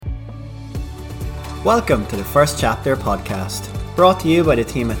Welcome to the First Chapter podcast, brought to you by the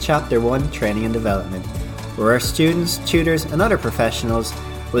team at Chapter One Training and Development, where our students, tutors and other professionals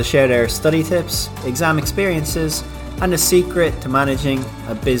will share their study tips, exam experiences and the secret to managing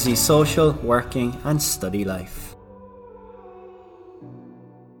a busy social, working and study life.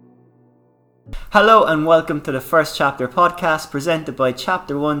 Hello and welcome to the First Chapter podcast presented by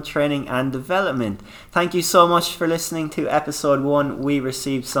Chapter One Training and Development. Thank you so much for listening to episode 1. We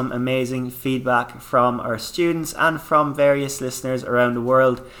received some amazing feedback from our students and from various listeners around the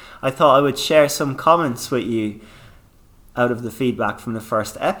world. I thought I would share some comments with you out of the feedback from the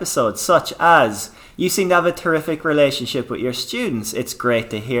first episode, such as, you seem to have a terrific relationship with your students. It's great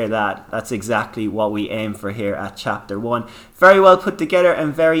to hear that. That's exactly what we aim for here at Chapter 1. Very well put together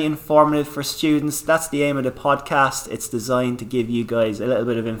and very informative for students. That's the aim of the podcast. It's designed to give you guys a little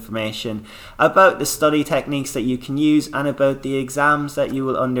bit of information about the study techniques that you can use and about the exams that you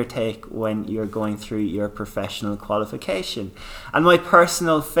will undertake when you're going through your professional qualification. And my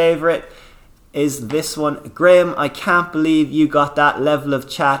personal favourite is this one. Graham, I can't believe you got that level of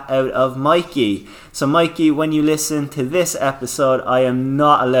chat out of Mikey. So Mikey, when you listen to this episode, I am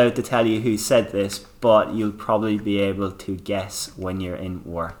not allowed to tell you who said this, but you'll probably be able to guess when you're in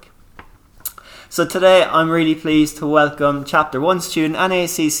work. So today I'm really pleased to welcome Chapter 1 student and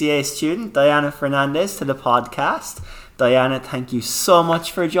ACCA student Diana Fernandes to the podcast. Diana, thank you so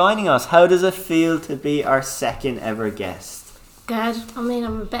much for joining us. How does it feel to be our second ever guest? Good. I mean,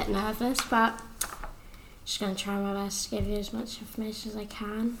 I'm a bit nervous, but just going to try my best to give you as much information as I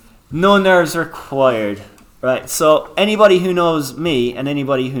can. No nerves required. Right, so anybody who knows me and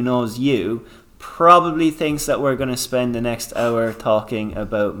anybody who knows you probably thinks that we're going to spend the next hour talking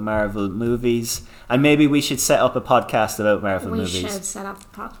about Marvel movies, and maybe we should set up a podcast about Marvel movies. We should set up a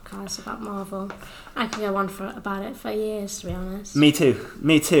podcast about Marvel. I could go on about it for years, to be honest. Me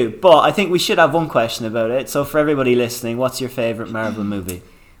too. But I think we should have one question about it. So for everybody listening, what's your favourite Marvel movie?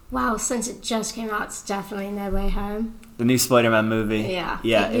 Well, since it just came out, it's definitely No Way Home. The new Spider-Man movie? Yeah.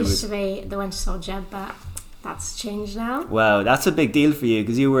 It used to be The Winter Soldier, but that's changed now. Wow, that's a big deal for you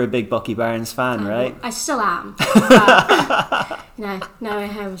because you were a big Bucky Barnes fan, right? I still am. But, No Way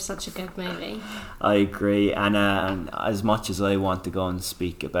Home was such a good movie. I agree. And as much as I want to go and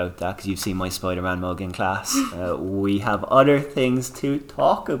speak about that, because you've seen my Spider-Man mug in class, we have other things to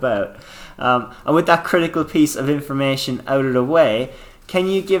talk about. And with that critical piece of information out of the way, can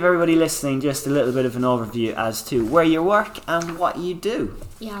you give everybody listening just a little bit of an overview as to where you work and what you do?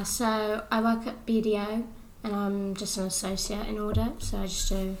 Yeah, so I work at BDO. And I'm just an associate in audit, so I just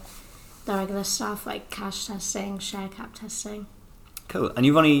do the regular stuff like cash testing, share cap testing. Cool. And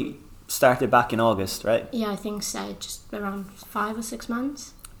you've only started back in August, right? Yeah, I think so. Just around 5 or 6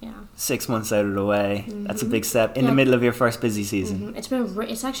 months. Yeah. 6 months out of the way. Mm-hmm. That's a big step in the middle of your first busy season. Mm-hmm.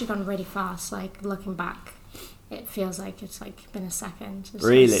 It's actually gone really fast. Like looking back, it feels like it's like been a second. It's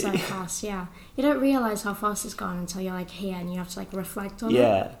really? So fast. Yeah. You don't realise how fast it's gone until you're like here and you have to like reflect on it.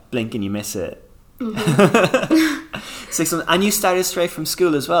 Yeah. Blink and you miss it. Mm-hmm. 6 months, and you started straight from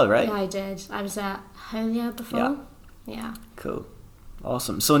school as well, right? Yeah, I did. I was at Holia before. Yeah. Cool.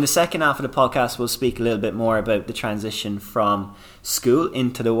 Awesome. So in the second half of the podcast, we'll speak a little bit more about the transition from school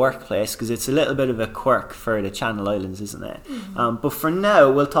into the workplace, because it's a little bit of a quirk for the Channel Islands, isn't it? Mm-hmm. But for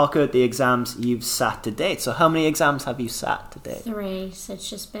now, we'll talk about the exams you've sat to date. So how many exams have you sat to date? 3. So it's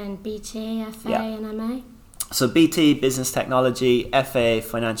just been BT, FA and MA. So BT, Business Technology, FA,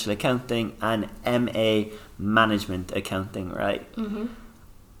 Financial Accounting, and MA, Management Accounting, right? Mm-hmm.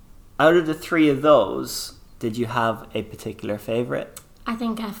 Out of the 3 of those, did you have a particular favourite? I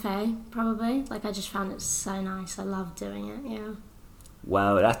think FA, probably. Like, I just found it so nice. I love doing it, yeah.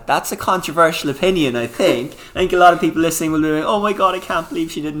 Wow, that's a controversial opinion, I think. I think a lot of people listening will be like, oh my god, I can't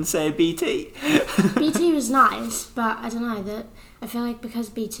believe she didn't say BT. BT was nice, but I don't know, I feel like because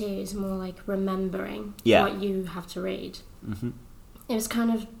BT is more like remembering what you have to read, it was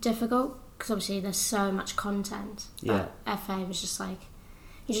kind of difficult because obviously there's so much content. But FA was just like,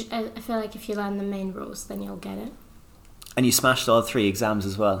 I feel like if you learn the main rules, then you'll get it. And you smashed all 3 exams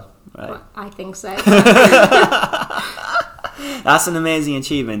as well, right? Well, I think so. That's an amazing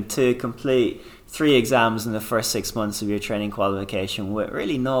achievement, to complete 3 exams in the first 6 months of your training qualification with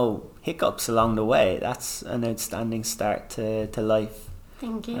really no hiccups along the way. That's an outstanding start to life.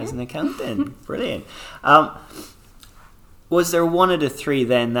 Thank you. As an accountant. Brilliant. Was there one of the 3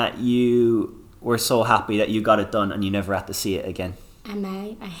 then that you were so happy that you got it done and you never had to see it again?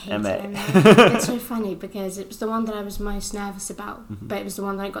 MA. I hate MA. It's so funny because it was the one that I was most nervous about, but it was the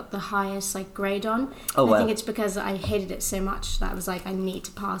one that I got the highest like grade on. I think it's because I hated it so much that I was like, I need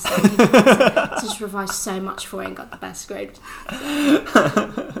to pass it. I just revised so much for it and got the best grade.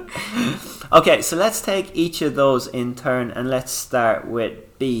 Okay, so let's take each of those in turn, and let's start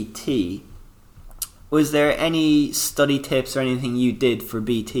with BT. Was there any study tips or anything you did for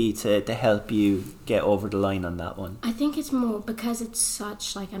BT to help you get over the line on that one? I think it's more, because it's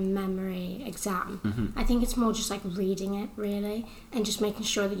such like a memory exam, I think it's more just like reading it really, and just making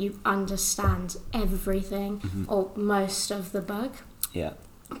sure that you understand everything or most of the book. Yeah.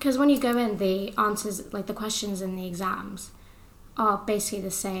 Because when you go in, the answers, like the questions in the exams, are basically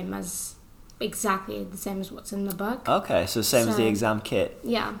exactly the same as what's in the book. Okay, so same as the exam kit.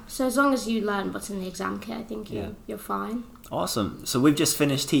 Yeah, so as long as you learn what's in the exam kit, I think you're fine. Awesome. So we've just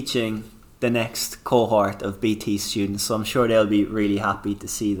finished teaching the next cohort of BT students, so I'm sure they'll be really happy to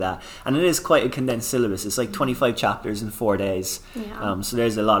see that. And it is quite a condensed syllabus. It's like 25 chapters in 4 days. Yeah. So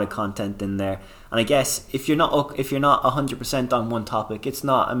there's a lot of content in there. And I guess if you're not 100% on one topic, it's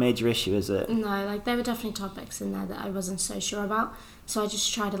not a major issue, is it? No, like there were definitely topics in there that I wasn't so sure about. So I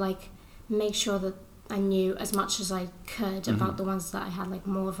just try to like make sure that I knew as much as I could about the ones that I had like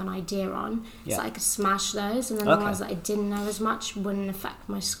more of an idea on, so I could smash those, and then the ones that I didn't know as much wouldn't affect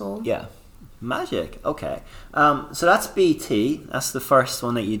my score. Yeah. Magic. Okay. So that's BT. That's the first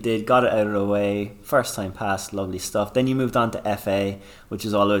one that you did. Got it out of the way. First time passed. Lovely stuff. Then you moved on to FA, which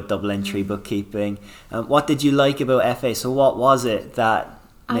is all about double entry bookkeeping. What did you like about FA? So what was it that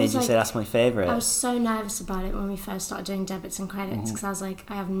made you say that's my favourite? I was so nervous about it when we first started doing debits and credits, because I was like,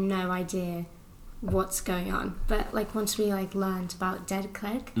 I have no idea what's going on. But like once we like learned about dead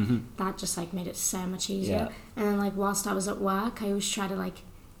click, that just like made it so much easier. And then like whilst I was at work, I always try to like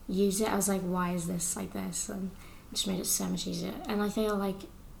use it. I was like, why is this like this? And it just made it so much easier. And I feel like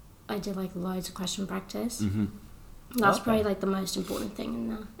I did like loads of question practice. That's probably like the most important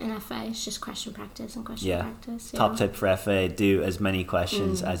thing in FA. It's just question practice and question practice. Top tip for FA: do as many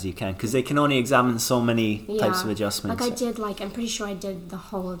questions as you can, because they can only examine so many types of adjustments. Like I did, like I'm pretty sure I did the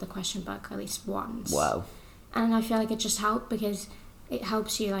whole of the question book at least once. Wow. And I feel like it just helped, because it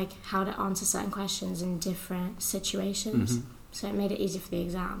helps you like how to answer certain questions in different situations. So it made it easy for the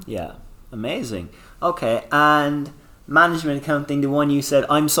exam. Yeah. Amazing. Okay, and management accounting, the one you said,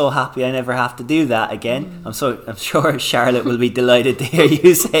 I'm so happy I never have to do that again. I'm sure Charlotte will be delighted to hear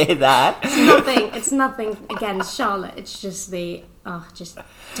you say that. It's nothing against Charlotte. It's just just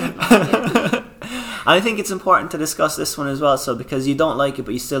don't like it. I think it's important to discuss this one as well. So because you don't like it,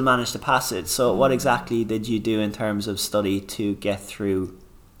 but you still managed to pass it. So what exactly did you do in terms of study to get through?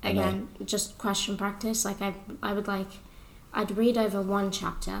 Again, just question practice. Like I'd read over one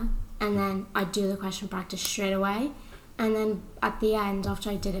chapter, and then I'd do the question practice straight away. And then at the end, after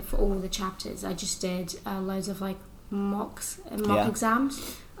I did it for all the chapters, I just did loads of like mock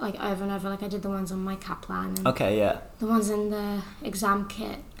exams, like over and over. Like I did the ones on my Kaplan and the ones in the exam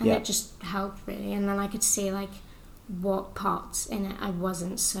kit, and it just helped really. And then I could see like what parts in it I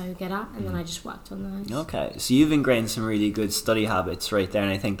wasn't so good at, and then I just worked on those. Okay, so you've ingrained some really good study habits right there,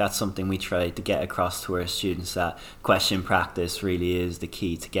 and I think that's something we try to get across to our students, that question practice really is the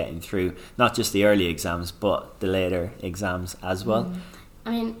key to getting through not just the early exams but the later exams as well.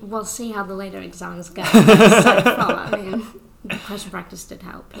 I mean, we'll see how the later exams go. So far, I mean, the question practice did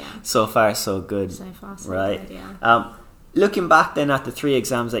help, So far so good. So far so right. good, Looking back then at the 3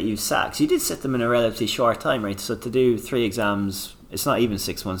 exams that you sat, 'cause you did sit them in a relatively short time, right? So to do 3 exams, it's not even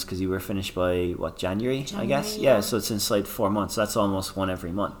 6 months, because you were finished by, January, I guess? Yeah, so it's inside 4 months. So that's almost one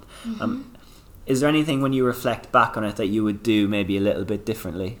every month. Is there anything when you reflect back on it that you would do maybe a little bit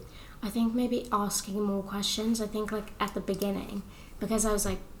differently? I think maybe asking more questions. I think like at the beginning, because I was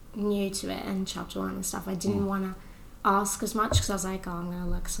like new to it in Chapter 1 and stuff, I didn't want to ask as much, because I was like, I'm going to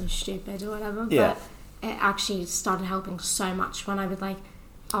look so stupid or whatever. But it actually started helping so much when I would like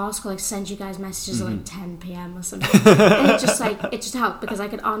ask or like send you guys messages at like 10 p.m. or something. And it just helped, because I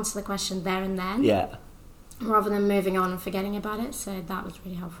could answer the question there and then. Rather than moving on and forgetting about it. So that was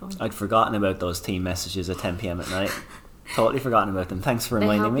really helpful. I'd forgotten about those team messages at 10 p.m. at night. Totally forgotten about them. Thanks for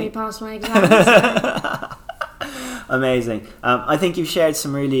reminding me. They helped me pass my exams. Amazing. I think you've shared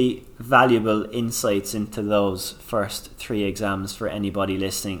some really valuable insights into those first 3 exams for anybody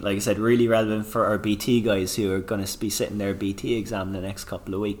listening. Like I said, really relevant for our BT guys who are going to be sitting their BT exam in the next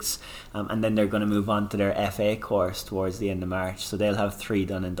couple of weeks. And then they're going to move on to their FA course towards the end of March. So they'll have 3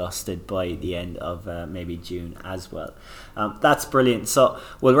 done and dusted by the end of maybe June as well. That's brilliant. So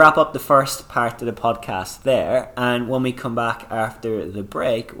we'll wrap up the first part of the podcast there. And when we come back after the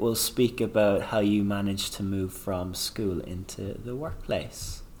break, we'll speak about how you managed to move from school into the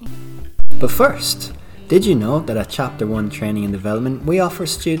workplace. But first, did you know that at Chapter 1 Training and Development, we offer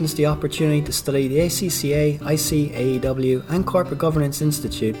students the opportunity to study the ACCA, IC, AEW and Corporate Governance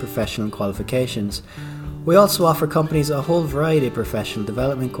Institute professional qualifications? We also offer companies a whole variety of professional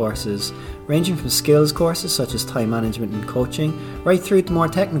development courses, ranging from skills courses such as time management and coaching, right through to more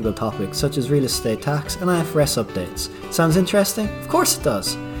technical topics such as real estate tax and IFRS updates. Sounds interesting? Of course it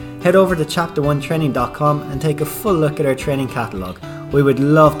does! Head over to chapter1training.com and take a full look at our training catalogue. We would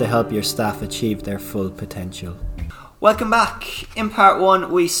love to help your staff achieve their full potential. Welcome back. In part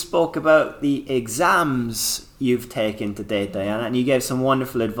 1 we spoke about the exams you've taken to date, Diana, and you gave some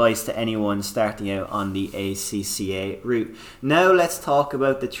wonderful advice to anyone starting out on the ACCA route. Now let's talk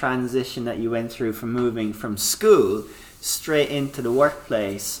about the transition that you went through from moving from school straight into the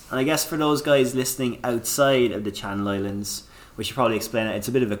workplace. And I guess for those guys listening outside of the Channel Islands, we should probably explain it. It's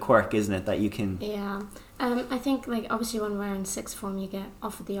a bit of a quirk, isn't it, that you can... Yeah. I think, obviously when we're in sixth form, you get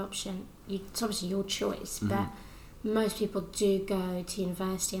offered the option. It's obviously your choice, but most people do go to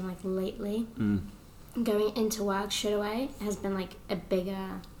university, and, lately, going into work straight away has been, a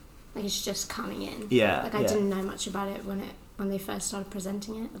bigger... it's just coming in. Yeah. I didn't know much about it when they first started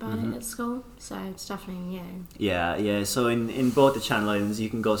presenting it about it at school, so it's definitely new. Yeah. So in both the Channel Islands, you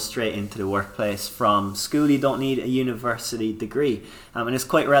can go straight into the workplace from school. You don't need a university degree, and it's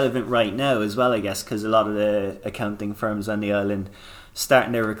quite relevant right now as well, I guess, because a lot of the accounting firms on the island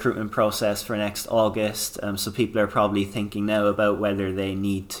starting their recruitment process for next August. So people are probably thinking now about whether they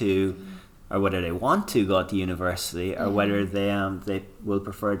need to. Or whether they want to go to university, or whether they will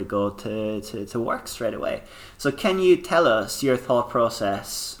prefer to go to work straight away. So can you tell us your thought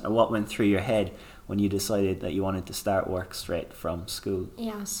process, or what went through your head when you decided that you wanted to start work straight from school?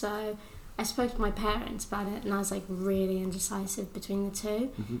 Yeah, so I spoke to my parents about it, and I was really indecisive between the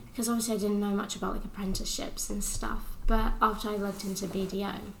two, because obviously I didn't know much about apprenticeships and stuff. But after I looked into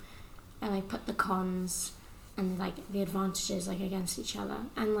BDO, I put the cons and the advantages against each other,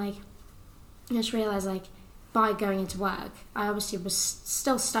 and I just realised, by going into work, I obviously was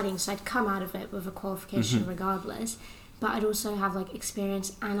still studying, so I'd come out of it with a qualification regardless, but I'd also have,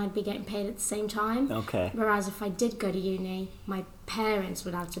 experience, and I'd be getting paid at the same time. Okay. Whereas if I did go to uni, my parents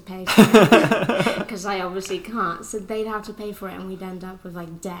would have to pay for it, because I obviously can't, so they'd have to pay for it, and we'd end up with,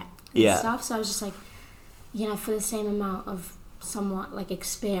 debt and stuff. So I was just for the same amount of somewhat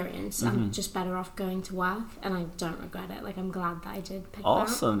experience, I'm just better off going to work, and I don't regret it. I'm glad that I did pick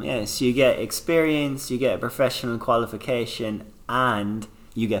awesome. Yeah, so you get experience, you get a professional qualification, and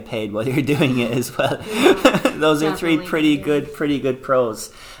you get paid while you're doing it as well. Those are three pretty good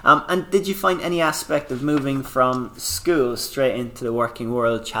pros. And did you find any aspect of moving from school straight into the working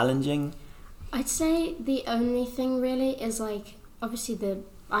world challenging? I'd say the only thing really is obviously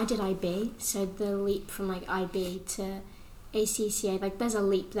I did IB, so the leap from IB to ACCA, there's a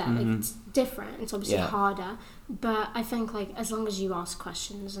leap there. It's different. It's obviously harder, but I think as long as you ask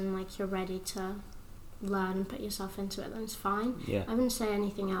questions and you're ready to learn and put yourself into it, then it's fine. Yeah. I wouldn't say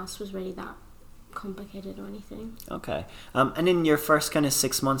anything else was really that complicated or anything. Okay. And in your first kind of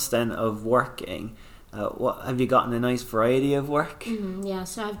 6 months then of working, what have you gotten a nice variety of work? Yeah.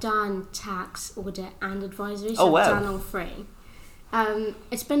 So I've done tax, audit, and advisory. So wow. I've done all three.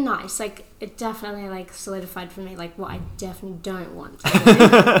 It's been nice. It definitely solidified for me what I definitely don't want to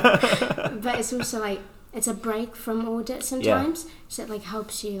do. But it's also it's a break from audit sometimes, so it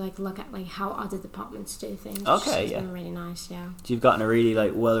helps you look at how other departments do things. Okay, it's been really nice. Yeah. So you've gotten a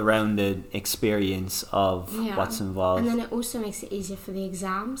really well-rounded experience of what's involved, and then it also makes it easier for the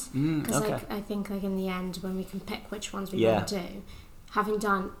exams, because I think in the end when we can pick which ones we want to do, having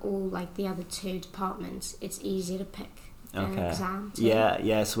done all the other two departments, it's easier to pick. Exam too.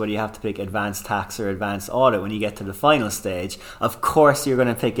 Yeah. So whether you have to pick advanced tax or advanced audit when you get to the final stage, of course you're going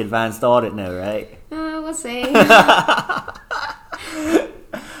to pick advanced audit now, right? We'll see.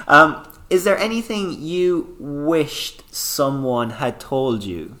 Is there anything you wished someone had told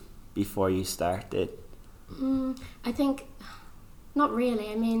you before you started? I think not really.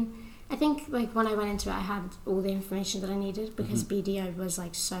 I think when I went into it, I had all the information that I needed, because BDO was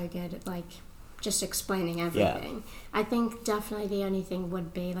so good at just explaining everything. I think definitely the only thing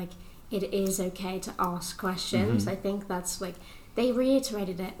would be it is okay to ask questions. I think that's they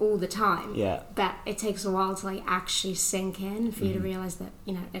reiterated it all the time, but it takes a while to actually sink in for you to realize that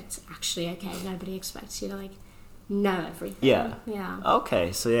it's actually okay. Nobody expects you to know everything.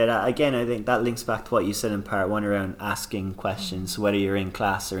 Okay, so again, I think that links back to what you said in part 1 around asking questions, whether you're in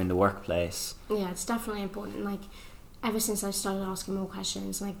class or in the workplace. It's definitely important. Ever since I started asking more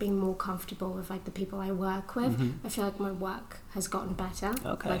questions, being more comfortable with the people I work with, I feel my work has gotten better.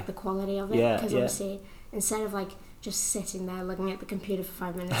 Okay. The quality of it, because obviously instead of just sitting there looking at the computer for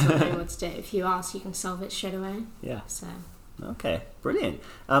 5 minutes not knowing what to do, if you ask, you can solve it straight away. So okay, brilliant.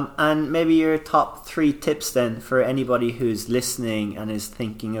 And maybe your top 3 tips then for anybody who's listening and is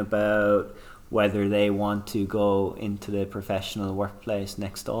thinking about whether they want to go into the professional workplace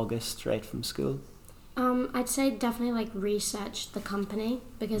next August straight from school? I'd say definitely like research the company,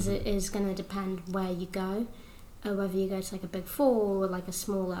 because it is going to depend where you go, or whether you go to like a big four or like a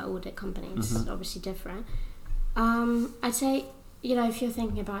smaller audit company. It's obviously different. I'd say, if you're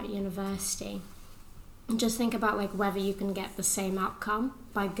thinking about university, just think about like whether you can get the same outcome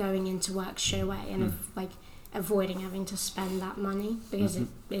by going into work straight away, and avoiding having to spend that money, because it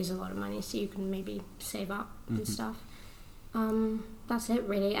is a lot of money, so you can maybe save up and stuff. That's it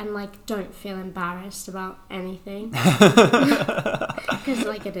really, and like don't feel embarrassed about anything, because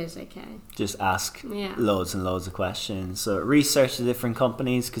like it is okay. Just ask loads and loads of questions. So research the different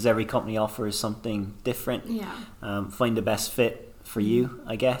companies, because every company offers something different. Find the best fit for you,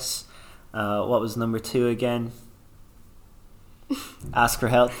 I guess. What was number 2 again? Ask for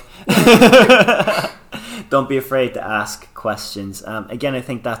help. Don't be afraid to ask questions. Again, I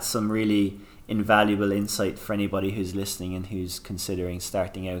think that's some really invaluable insight for anybody who's listening and who's considering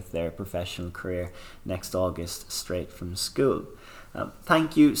starting out their professional career next August straight from school.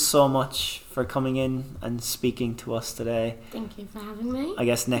 Thank you so much for coming in and speaking to us today. Thank you for having me. I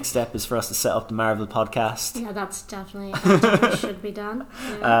guess next step is for us to set up the Marvel podcast. Yeah, that's definitely what should be done.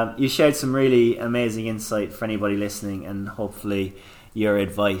 Yeah. You shared some really amazing insight for anybody listening, and hopefully your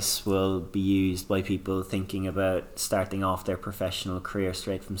advice will be used by people thinking about starting off their professional career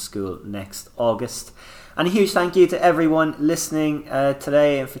straight from school next August. And a huge thank you to everyone listening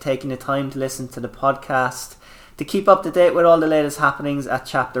today, and for taking the time to listen to the podcast. To keep up to date with all the latest happenings at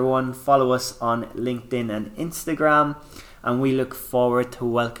Chapter One, follow us on LinkedIn and Instagram, and we look forward to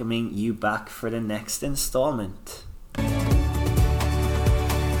welcoming you back for the next installment.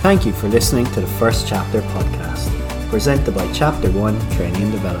 Thank you for listening to the First Chapter podcast, presented by Chapter One Training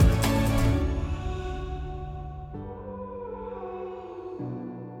and Development.